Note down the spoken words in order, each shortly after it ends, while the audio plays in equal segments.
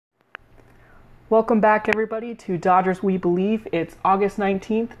Welcome back, everybody, to Dodgers We Believe. It's August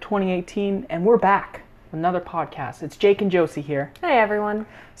 19th, 2018, and we're back with another podcast. It's Jake and Josie here. Hey, everyone.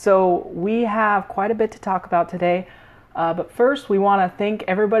 So we have quite a bit to talk about today. But first, we want to thank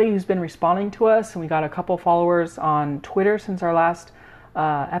everybody who's been responding to us. And we got a couple followers on Twitter since our last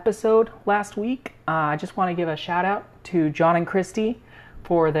episode last week. I just want to give a shout out to John and Christy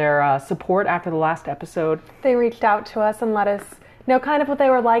for their support after the last episode. They reached out to us and let us know kind of what they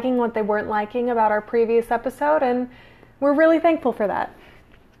were liking, what they weren't liking about our previous episode, and we're really thankful for that.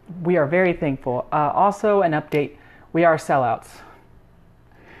 We are very thankful. Also, an update, we are sellouts.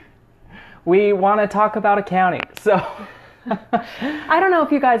 We want to talk about accounting, so... I don't know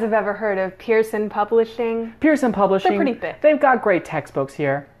if you guys have ever heard of Pearson Publishing. Pearson Publishing. They're pretty big. They've got great textbooks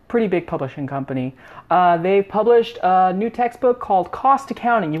here. Pretty big publishing company. They've published a new textbook called Cost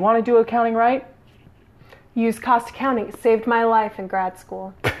Accounting. You want to do accounting right? Use cost accounting. It saved my life in grad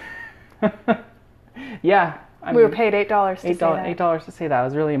school. Yeah. We were paid $8 to say that. $8 to say that. It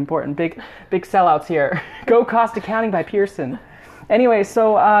was really important. Big sellouts here. Go Cost Accounting by Pearson. Anyway,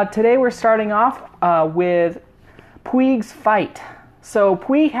 so today we're starting off with Puig's fight. So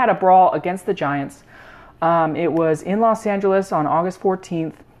Puig had a brawl against the Giants. It was in Los Angeles on August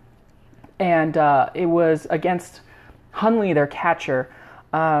 14th, and it was against Hundley, their catcher.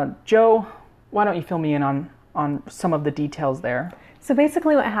 Joe, why don't you fill me in on some of the details there? So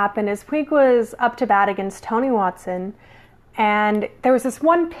basically what happened is Puig was up to bat against Tony Watson, and there was this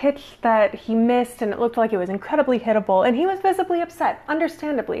one pitch that he missed, and it looked like it was incredibly hittable, and he was visibly upset,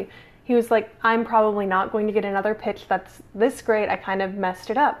 understandably. He was like, I'm probably not going to get another pitch that's this great. I kind of messed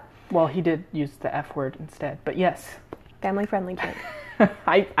it up. Well, he did use the F word instead, but yes. Family-friendly joke.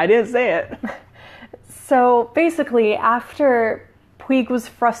 I didn't say it. So basically, after Puig was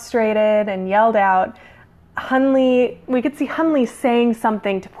frustrated and yelled out, we could see Hundley saying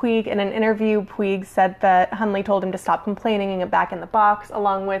something to Puig in an interview. Puig said that Hundley told him to stop complaining and get back in the box,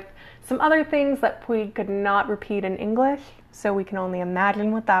 along with some other things that Puig could not repeat in English, so we can only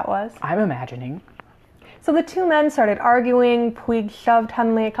imagine what that was. I'm imagining. So the two men started arguing. Puig shoved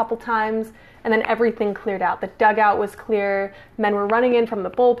Hundley a couple times, and then everything cleared out. The dugout was clear. Men were running in from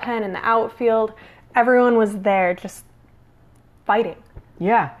the bullpen and the outfield. Everyone was there just fighting.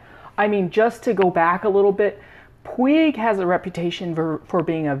 Yeah. I mean, just to go back a little bit, Puig has a reputation for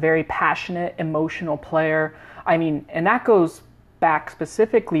being a very passionate, emotional player. I mean, and that goes back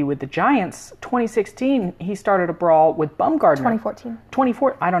specifically with the Giants. 2016, he started a brawl with Bumgarner.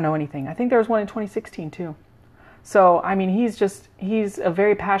 2014. I don't know anything. I think there was one in 2016 too. So, I mean, he's a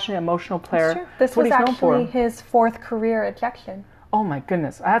very passionate, emotional player. That's true. This was actually his fourth career ejection. Oh my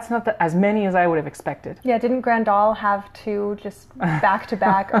goodness, that's not as many as I would have expected. Yeah, didn't Grandal have two just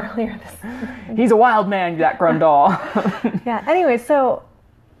back-to-back earlier this season? He's a wild man, that Grandal. Yeah, anyway, so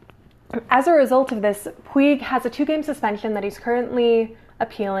as a result of this, Puig has a 2-game suspension that he's currently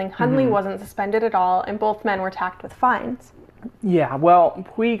appealing. Hundley wasn't suspended at all, and both men were tacked with fines. Yeah, well,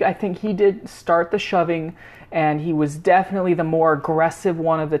 Puig, I think he did start the shoving, and he was definitely the more aggressive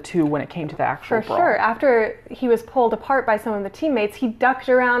one of the two when it came to the actual brawl. For sure. After he was pulled apart by some of the teammates, he ducked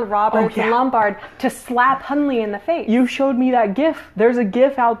around Roberts and Lombard to slap Hundley in the face. You showed me that GIF. There's a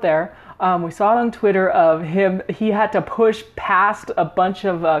GIF out there. We saw it on Twitter of him. He had to push past a bunch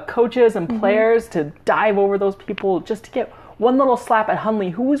of coaches and players to dive over those people just to get one little slap at Hundley,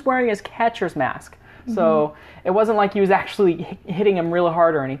 who was wearing his catcher's mask. So it wasn't like he was actually hitting him real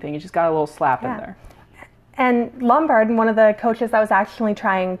hard or anything. He just got a little slap in there. And Lombard, one of the coaches that was actually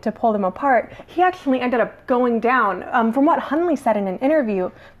trying to pull them apart, he actually ended up going down. From what Hundley said in an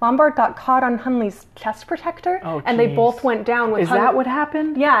interview, Lombard got caught on Hundley's chest protector, and they both went down with Hundley. Is that what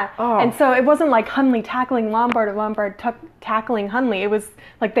happened? Yeah. Oh. And so it wasn't like Hundley tackling Lombard or Lombard tackling Hundley. It was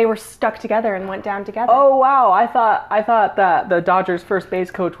like they were stuck together and went down together. Oh, wow. I thought that the Dodgers first base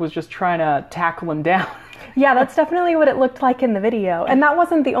coach was just trying to tackle him down. Yeah, that's definitely what it looked like in the video. And that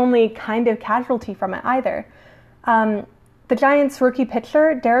wasn't the only kind of casualty from it either. The Giants' rookie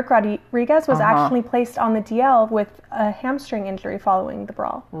pitcher, Derek Rodriguez, was actually placed on the DL with a hamstring injury following the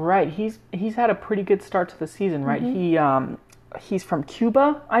brawl. Right. He's had a pretty good start to the season, right? He's from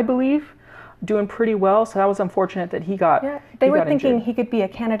Cuba, I believe, doing pretty well. So that was unfortunate that he got injured. They were thinking he could be a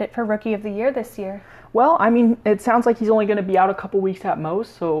candidate for Rookie of the Year this year. Well, I mean, it sounds like he's only going to be out a couple weeks at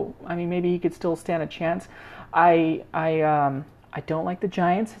most, so, I mean, maybe he could still stand a chance. I don't like the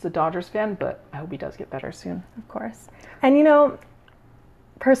Giants as a Dodgers fan, but I hope he does get better soon. Of course. And, you know,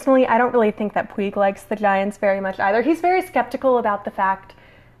 personally, I don't really think that Puig likes the Giants very much either. He's very skeptical about the fact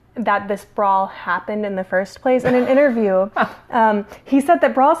that this brawl happened in the first place. In an interview, he said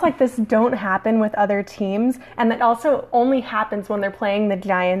that brawls like this don't happen with other teams, and that also only happens when they're playing the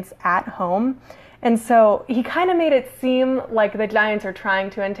Giants at home. And so he kind of made it seem like the Giants are trying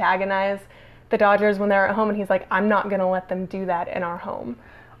to antagonize the Dodgers when they're at home, and he's like, I'm not going to let them do that in our home.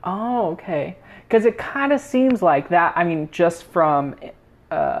 Oh, okay. Because it kind of seems like that, I mean, just from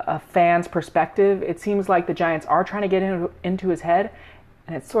a fan's perspective, it seems like the Giants are trying to get into his head,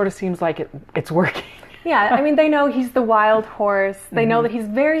 and it sort of seems like it's working. Yeah, I mean, they know he's the wild horse. They know that he's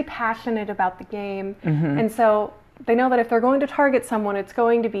very passionate about the game. And so they know that if they're going to target someone, it's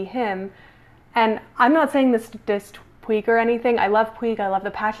going to be him. And I'm not saying this to diss Puig or anything. I love Puig. I love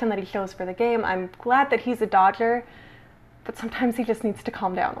the passion that he shows for the game. I'm glad that he's a Dodger, but sometimes he just needs to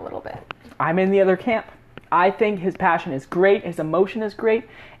calm down a little bit. I'm in the other camp. I think his passion is great. His emotion is great.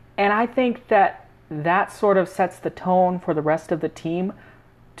 And I think that sort of sets the tone for the rest of the team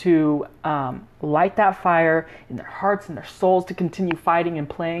to light that fire in their hearts and their souls to continue fighting and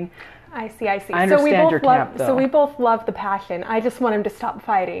playing. I see. I understand your camp, though. So we both love the passion. I just want him to stop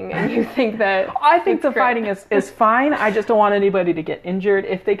fighting, and you think that... I think the fighting is fine. I just don't want anybody to get injured.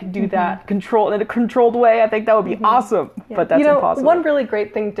 If they could do that in a controlled way, I think that would be awesome. Yeah. But that's impossible. One really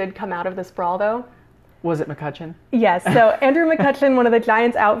great thing did come out of this brawl, though. Was it McCutchen? Yes. So Andrew McCutchen, one of the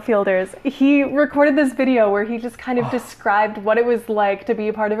Giants outfielders, he recorded this video where he just kind of described what it was like to be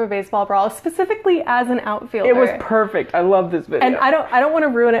a part of a baseball brawl, specifically as an outfielder. It was perfect. I love this video. And I don't want to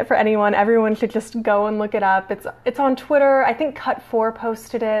ruin it for anyone. Everyone should just go and look it up. It's on Twitter. I think Cut4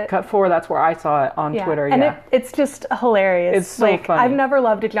 posted it. Cut4, that's where I saw it on Twitter. And it's just hilarious. It's so funny. I've never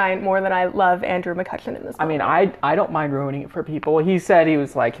loved a Giant more than I love Andrew McCutchen in this moment. I mean, I don't mind ruining it for people. He said he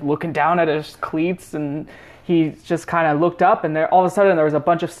was like looking down at his cleats, and he just kind of looked up, and all of a sudden there was a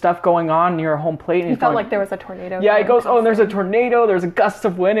bunch of stuff going on near home plate. And he felt like there was a tornado. Yeah, he goes, and there's a tornado, there's a gust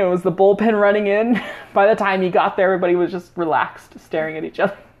of wind, it was the bullpen running in. By the time he got there, everybody was just relaxed, staring at each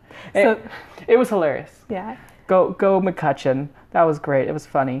other. It was hilarious. Yeah. Go McCutchen. That was great. It was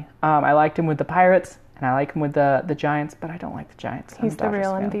funny. I liked him with the Pirates, and I like him with the Giants, but I don't like the Giants. He's the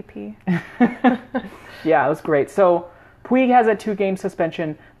real MVP. Yeah, it was great. So Puig has a 2-game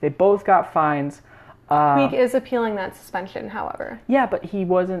suspension. They both got fines. Puig is appealing that suspension, however. Yeah, but he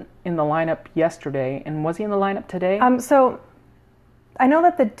wasn't in the lineup yesterday. And was he in the lineup today? So I know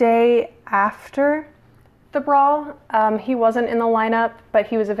that the day after the brawl, he wasn't in the lineup, but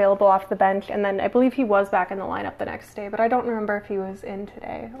he was available off the bench. And then I believe he was back in the lineup the next day, but I don't remember if he was in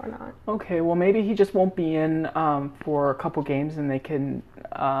today or not. Okay, well, maybe he just won't be in for a couple games, and they can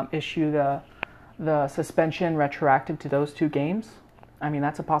issue the suspension retroactive to those 2 games. I mean,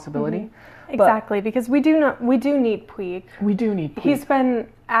 that's a possibility. Exactly, because we do need Puig. We do need Puig. He's been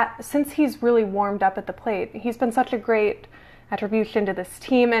since he's really warmed up at the plate. He's been such a great attribution to this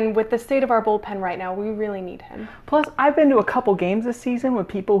team, and with the state of our bullpen right now, we really need him. Plus, I've been to a couple games this season with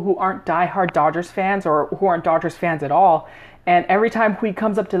people who aren't diehard Dodgers fans or who aren't Dodgers fans at all, and every time Puig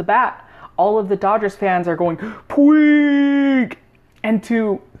comes up to the bat, all of the Dodgers fans are going, Puig! And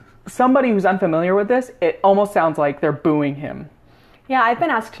to somebody who's unfamiliar with this, it almost sounds like they're booing him. Yeah, I've been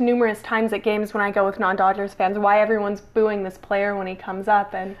asked numerous times at games when I go with non-Dodgers fans why everyone's booing this player when he comes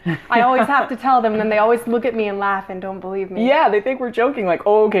up, and I always have to tell them, and then they always look at me and laugh and don't believe me. Yeah, they think we're joking, like,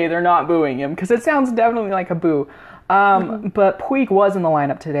 oh, okay, they're not booing him, because it sounds definitely like a boo. But Puig was in the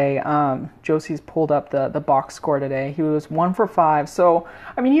lineup today. Josie's pulled up the box score today. He was 1 for 5, so,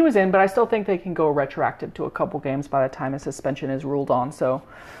 I mean, he was in, but I still think they can go retroactive to a couple games by the time his suspension is ruled on, so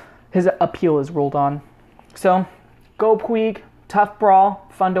his appeal is ruled on. So, go Puig. Tough brawl,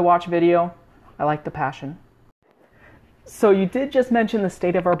 fun to watch video. I like the passion. So you did just mention the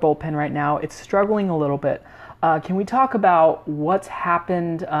state of our bullpen right now. It's struggling a little bit. Can we talk about what's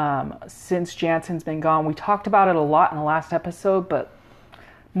happened since Jansen's been gone? We talked about it a lot in the last episode, but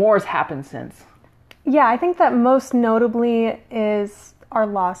more has happened since. Yeah, I think that most notably is our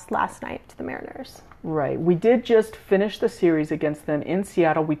loss last night to the Mariners. Right. We did just finish the series against them in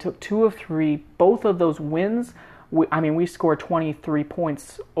Seattle. We took 2 of 3. Both of those wins, we scored 23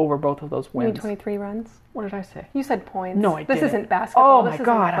 points over both of those wins. You mean 23 runs? What did I say? You said points. No, I didn't. This isn't basketball. Oh my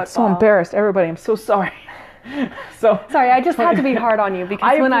God, I'm so embarrassed. Everybody, I'm so sorry. Sorry, I just had to be hard on you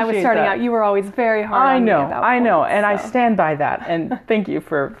because when I was starting out, you were always very hard on me about I know, points, and I stand by that, and thank you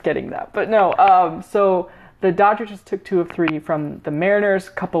for getting that. But no, so the Dodgers just took 2 of 3 from the Mariners,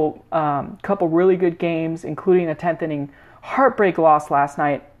 couple really good games, including a 10th inning heartbreak loss last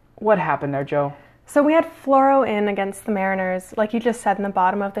night. What happened there, Joe? So we had Floro in against the Mariners, like you just said, in the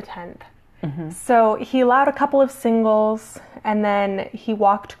bottom of the 10th. So he allowed a couple of singles, and then he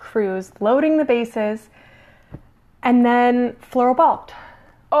walked Cruz, loading the bases, and then Floro balked.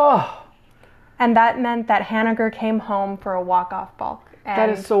 Oh, And that meant that Haniger came home for a walk-off balk. And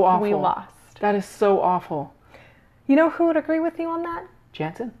that is so awful. we lost. That is so awful. You know who would agree with you on that?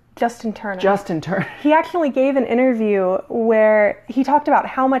 Jansen? Justin Turner. Justin Turner. He actually gave an interview where he talked about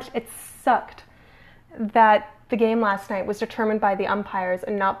how much it sucked that the game last night was determined by the umpires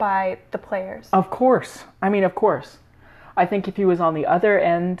and not by the players. Of course. I mean, of course. I think if he was on the other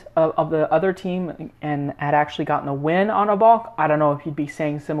end of the other team and had actually gotten a win on a balk, I don't know if he'd be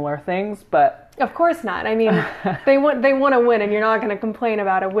saying similar things, but... Of course not. I mean, they want to win, and you're not going to complain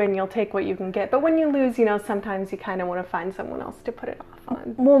about a win. You'll take what you can get. But when you lose, sometimes you kind of want to find someone else to put it off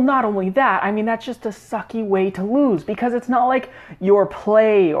on. Well, not only that, I mean, that's just a sucky way to lose, because it's not like your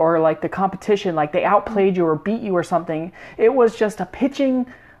play or like the competition, like they outplayed you or beat you or something. It was just a pitching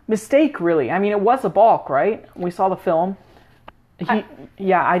mistake, really. I mean, it was a balk, right? We saw the film.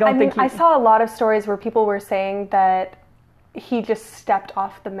 I saw a lot of stories where people were saying that he just stepped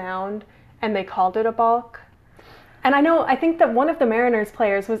off the mound and they called it a balk. And I think that one of the Mariners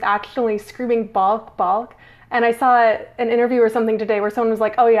players was actually screaming balk, balk. And I saw an interview or something today where someone was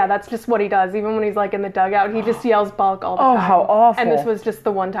like, oh yeah, that's just what he does. Even when he's like in the dugout, he just yells balk all the time. Oh, how awful. And this was just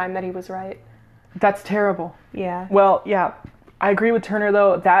the one time that he was right. That's terrible. Yeah. Well, yeah, I agree with Turner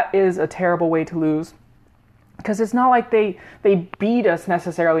though. That is a terrible way to lose. Because it's not like they beat us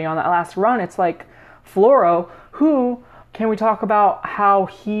necessarily on that last run. It's like Floro, who, can we talk about how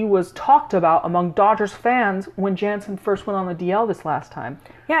he was talked about among Dodgers fans when Jansen first went on the DL this last time?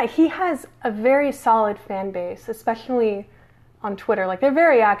 Yeah, he has a very solid fan base, especially on Twitter. Like, they're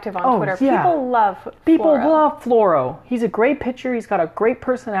very active on Twitter. Yeah. People love Floro. He's a great pitcher. He's got a great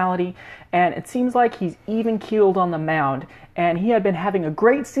personality. And it seems like he's even-keeled on the mound. And he had been having a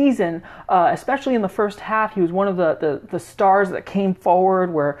great season, especially in the first half. He was one of the stars that came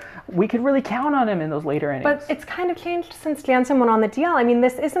forward where we could really count on him in those later innings. But it's kind of changed since Jansen went on the DL. I mean,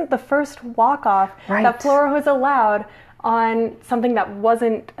 this isn't the first walk-off Right. that Floro has allowed on something that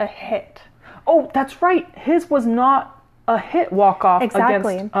wasn't a hit. Oh, that's right. His was not a hit walk-off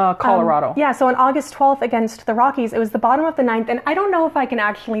against Colorado. So on August 12th against the Rockies, it was the bottom of the ninth. And I don't know if I can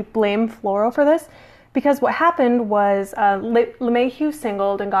actually blame Floro for this, because what happened was LeMahieu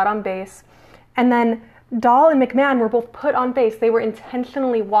singled and got on base. And then Dahl and McMahon were both put on base. They were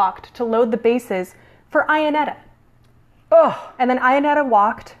intentionally walked to load the bases for Iannetta. Ugh. And then Iannetta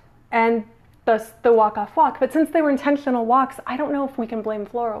walked, and thus the walk-off walk. But since they were intentional walks, I don't know if we can blame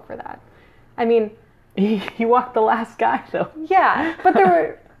Floro for that. I mean... He walked the last guy, though. Yeah,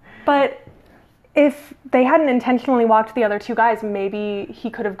 but if they hadn't intentionally walked the other two guys, maybe he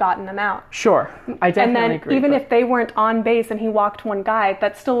could have gotten them out. Sure, I definitely agree. Even if they weren't on base and he walked one guy,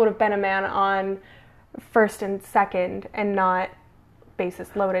 that still would have been a man on first and second and not bases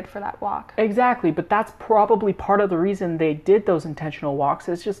loaded for that walk. Exactly, but that's probably part of the reason they did those intentional walks.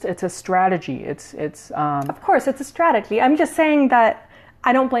 It's a strategy. Of course, it's a strategy. I'm just saying that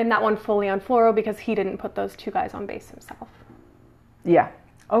I don't blame that one fully on Floro because he didn't put those two guys on base himself. Yeah.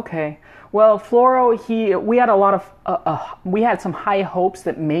 Okay. Well, Floro, we had some high hopes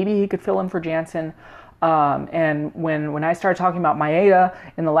that maybe he could fill in for Jansen. And when I started talking about Maeda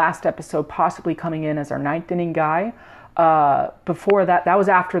in the last episode, possibly coming in as our ninth inning guy, before that was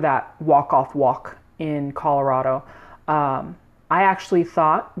after that walk-off walk in Colorado. I actually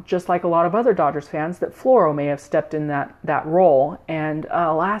thought, just like a lot of other Dodgers fans, that Floro may have stepped in that role. And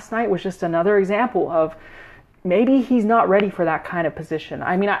last night was just another example of maybe he's not ready for that kind of position.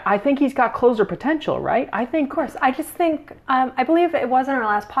 I mean, I think he's got closer potential, right? Of course. I just think, I believe it was in our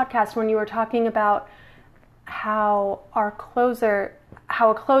last podcast when you were talking about how a closer,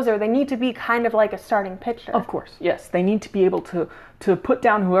 they need to be kind of like a starting pitcher. Of course, yes. They need to be able to put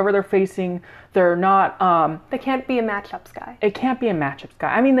down whoever they're facing. They're not... they can't be a matchups guy. It can't be a matchups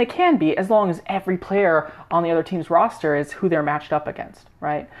guy. I mean, they can be as long as every player on the other team's roster is who they're matched up against,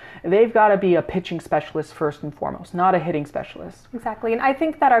 right? They've got to be a pitching specialist first and foremost, not a hitting specialist. Exactly, and I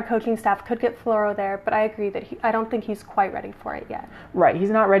think that our coaching staff could get Floro there, but I agree that I don't think he's quite ready for it yet. Right, he's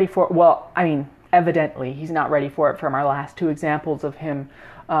not ready for it. Well, I mean, evidently, he's not ready for it from our last two examples of him...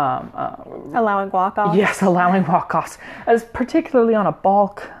 allowing walk-offs? Yes, allowing walk-offs. As particularly on a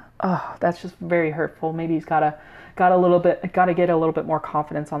balk... Oh, that's just very hurtful. Maybe he's got to get a little bit more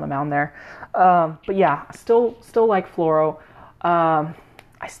confidence on the mound there. But yeah, still like Floro.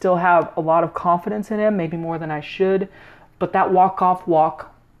 I still have a lot of confidence in him, maybe more than I should. But that walk-off balk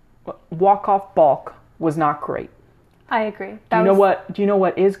was not great. I agree. Do you know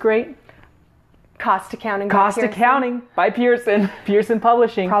what is great? Cost Accounting. By Pearson. Pearson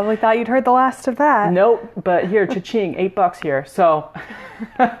Publishing. Probably thought you'd heard the last of that. Nope, but here, cha-ching, $8 here. So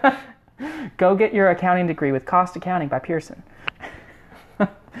go get your accounting degree with Cost Accounting by Pearson.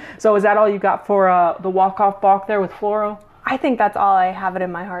 So is that all you got for the walk-off balk there with Floro? I think that's all I have it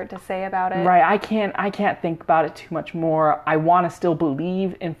in my heart to say about it. Right, I can't think about it too much more. I want to still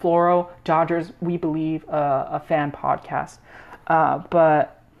believe in Floro. Dodgers, we believe, a fan podcast.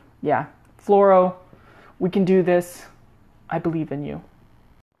 But yeah, Floro, we can do this. I believe in you.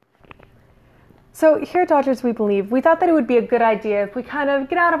 So here at Dodgers We Believe, we thought that it would be a good idea if we kind of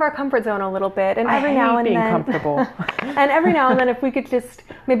get out of our comfort zone a little bit, and every now and being then, comfortable. and every now and then, if we could just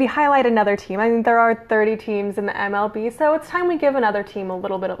maybe highlight another team. I mean, there are 30 teams in the MLB, so it's time we give another team a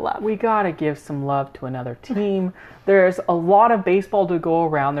little bit of love. We gotta give some love to another team. There's a lot of baseball to go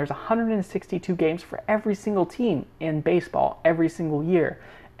around. There's 162 games for every single team in baseball every single year.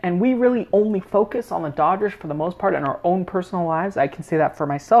 And we really only focus on the Dodgers for the most part in our own personal lives. I can say that for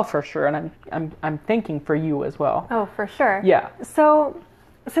myself for sure, and I'm thinking for you as well. Oh, for sure. Yeah. So,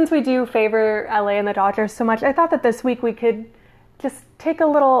 since we do favor LA and the Dodgers so much, I thought that this week we could just take a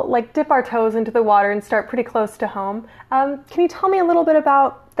little, dip our toes into the water and start pretty close to home. Can you tell me a little bit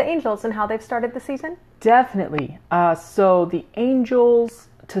about the Angels and how they've started the season? Definitely. So the Angels,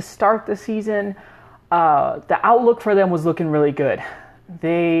 to start the season, the outlook for them was looking really good.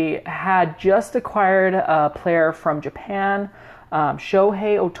 They had just acquired a player from Japan,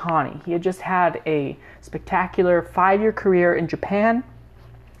 Shohei Ohtani. He had just had a spectacular 5-year career in Japan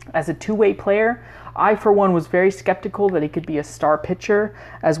as a two-way player. I, for one, was very skeptical that he could be a star pitcher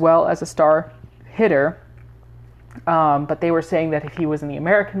as well as a star hitter. But they were saying that if he was in the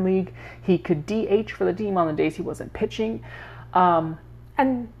American League, he could DH for the team on the days he wasn't pitching. And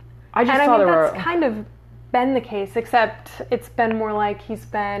I just thought that's kind of been the case, except it's been more like he's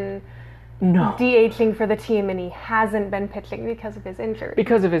been DHing for the team and he hasn't been pitching because of his injury.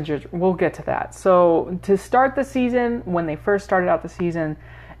 Because of injuries. We'll get to that. So to start the season, when they first started out the season,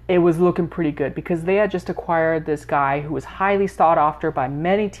 it was looking pretty good because they had just acquired this guy who was highly sought after by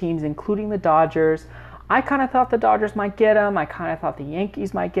many teams, including the Dodgers. I kind of thought the Dodgers might get him. I kind of thought the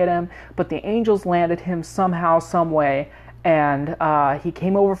Yankees might get him. But the Angels landed him somehow, some way. And he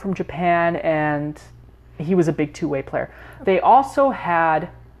came over from Japan, and he was a big two-way player. They've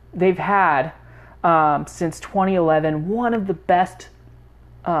had since 2011 one of the best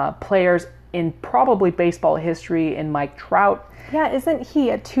players in probably baseball history in Mike Trout. Yeah, isn't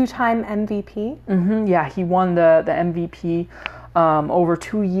he a 2-time MVP? Mm-hmm, yeah, he won the MVP over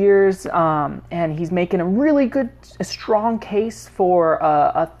 2 years, and he's making a really good, strong case for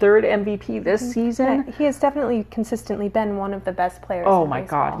a third MVP this season. Yeah, he has definitely consistently been one of the best players Oh in my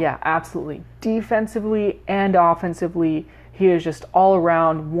baseball. God, yeah, absolutely. Defensively and offensively, he is just all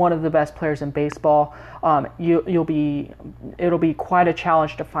around one of the best players in baseball. It'll be quite a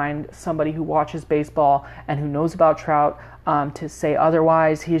challenge to find somebody who watches baseball and who knows about Trout to say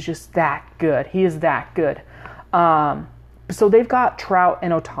otherwise. He is just that good. He is that good. So they've got Trout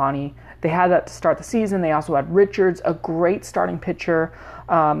and Ohtani. They had that to start the season. They also had Richards, a great starting pitcher.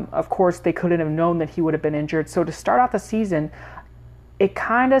 Of course, they couldn't have known that he would have been injured. So to start out the season, it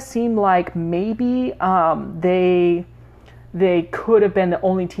kind of seemed like maybe they could have been the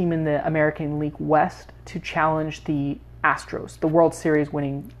only team in the American League West to challenge the Astros, the World Series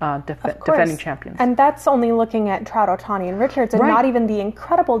winning defending champions. And that's only looking at Trout, Ohtani, and Richards, and Right. not even the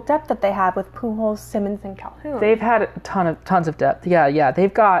incredible depth that they have with Pujols, Simmons, and Calhoun. They've had tons of depth. Yeah.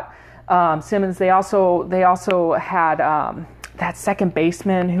 They've got Simmons. They also had that second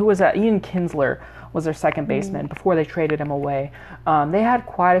baseman. Who was that? Ian Kinsler was their second baseman before they traded him away. They had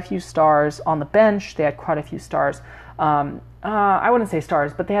quite a few stars on the bench. They had quite a few stars. I wouldn't say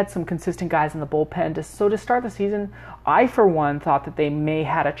stars, but they had some consistent guys in the bullpen. So to start the season, I for one thought that they may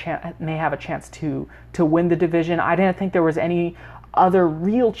have a chance to win the division. I didn't think there was any other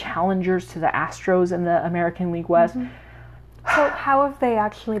real challengers to the Astros in the American League West. So how have they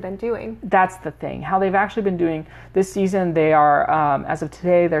actually been doing? That's the thing. How they've actually been doing this season, they are, as of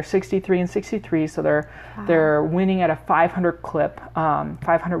today, they're 63-63, so they're winning at a 500 clip,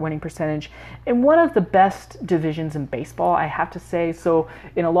 500 winning percentage, in one of the best divisions in baseball, I have to say. So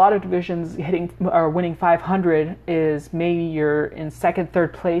in a lot of divisions, winning 500 is maybe you're in second,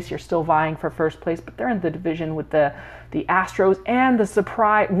 third place, you're still vying for first place, but they're in the division with the Astros and the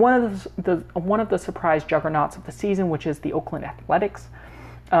surprise, one of the surprise juggernauts of the season, which is the Oakland Athletics,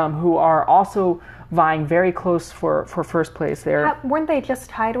 who are also vying very close for first place there. Weren't they just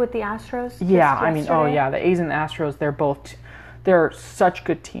tied with the Astros? Yeah, yesterday? The A's and the Astros, they're such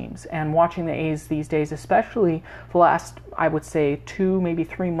good teams. And watching the A's these days, especially for the last, I would say, 2, maybe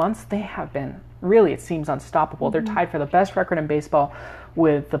 3 months, they have been really, it seems unstoppable. They're tied for the best record in baseball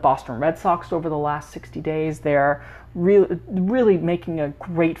with the Boston Red Sox over the last 60 days. They're really making a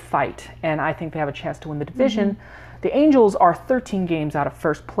great fight, and I think they have a chance to win the division. The Angels are 13 games out of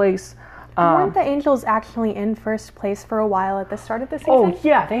first place. Weren't the Angels actually in first place for a while at the start of the season? Oh,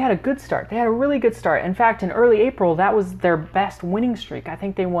 yeah, they had a good start. They had a really good start. In fact, in early April, that was their best winning streak. I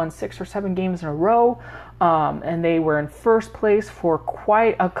think they won 6 or 7 games in a row, and they were in first place for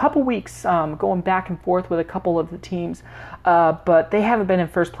quite a couple weeks, going back and forth with a couple of the teams. But they haven't been in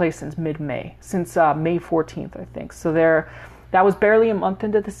first place since mid-May, since May 14th, I think. So that was barely a month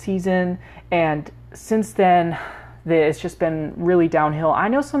into the season, and since then, it's just been really downhill. I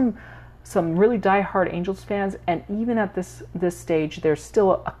know some really diehard Angels fans, and even at this stage, there's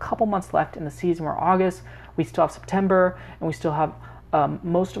still a couple months left in the season. We're August, we still have September, and we still have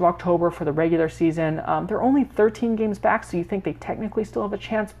most of October for the regular season. They're only 13 games back, so you think they technically still have a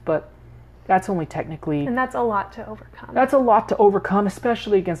chance, but that's only technically. And that's a lot to overcome. That's a lot to overcome,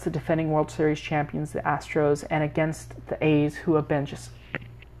 especially against the defending World Series champions, the Astros, and against the A's, who have been just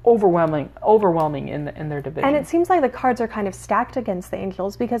overwhelming in their division. And it seems like the cards are kind of stacked against the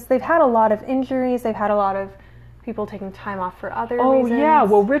Angels because they've had a lot of injuries. They've had a lot of people taking time off for other reasons. Oh yeah,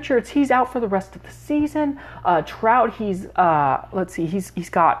 well Richards, he's out for the rest of the season. Trout, he's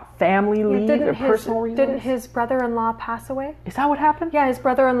got family leave or personal reasons. Didn't his brother-in-law pass away? Is that what happened? Yeah, his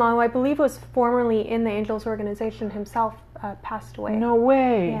brother-in-law, who I believe was formerly in the Angels organization himself, passed away. No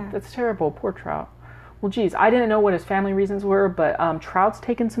way. Yeah. That's terrible. Poor Trout. Well, geez, I didn't know what his family reasons were, but Trout's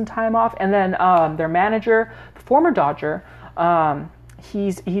taken some time off, and then their manager, the former Dodger,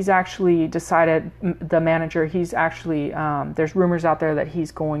 he's actually decided, the manager, he's actually, there's rumors out there that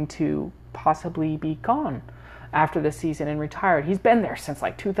he's going to possibly be gone after this season and retired. He's been there since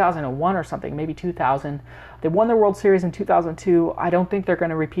like 2001 or something, maybe 2000. They won the World Series in 2002. I don't think they're going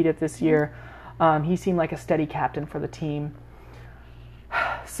to repeat it this year. He seemed like a steady captain for the team.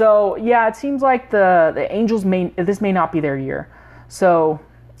 So yeah, it seems like the Angels this may not be their year. So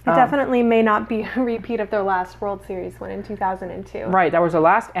it definitely may not be a repeat of their last World Series win in 2002. Right, that was their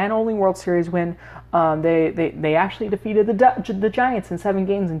last and only World Series win. They actually defeated the Giants in 7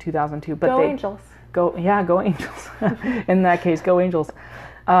 games in 2002. But Angels! Go Angels! In that case, go Angels!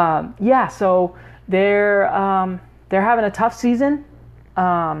 So they're having a tough season.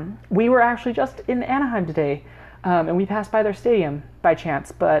 We were actually just in Anaheim today. And we passed by their stadium by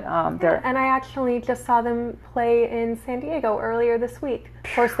chance, but and I actually just saw them play in San Diego earlier this week.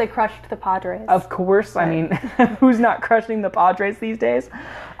 Of course, they crushed the Padres. Of course, I mean, who's not crushing the Padres these days?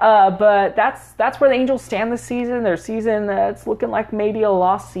 But that's where the Angels stand this season. Their season, it's looking like maybe a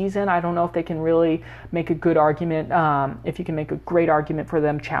lost season. I don't know if they can really make a good argument. If you can make a great argument for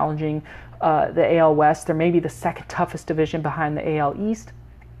them challenging the AL West, they're maybe the second toughest division behind the AL East.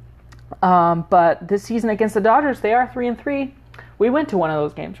 But this season against the Dodgers, they are 3-3. We went to one of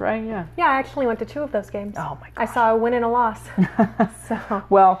those games, right? Yeah. Yeah, I actually went to 2 of those games. Oh my gosh. I saw a win and a loss. So.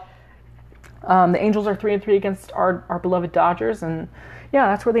 Well, the Angels are 3-3 against our beloved Dodgers, and yeah,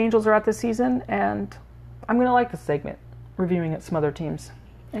 that's where the Angels are at this season. And I'm gonna like this segment, reviewing some other teams.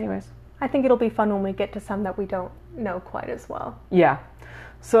 Anyways, I think it'll be fun when we get to some that we don't know quite as well. Yeah.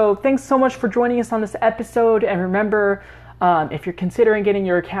 So thanks so much for joining us on this episode, and remember. If you're considering getting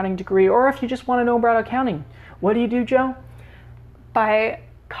your accounting degree, or if you just want to know about accounting, what do, Joe? By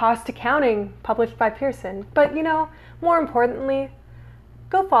Cost Accounting, published by Pearson. But, more importantly,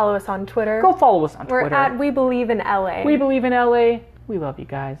 go follow us on Twitter. Go follow us on Twitter. We're at We Believe in LA. We Believe in LA. We love you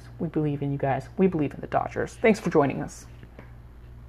guys. We believe in you guys. We believe in the Dodgers. Thanks for joining us.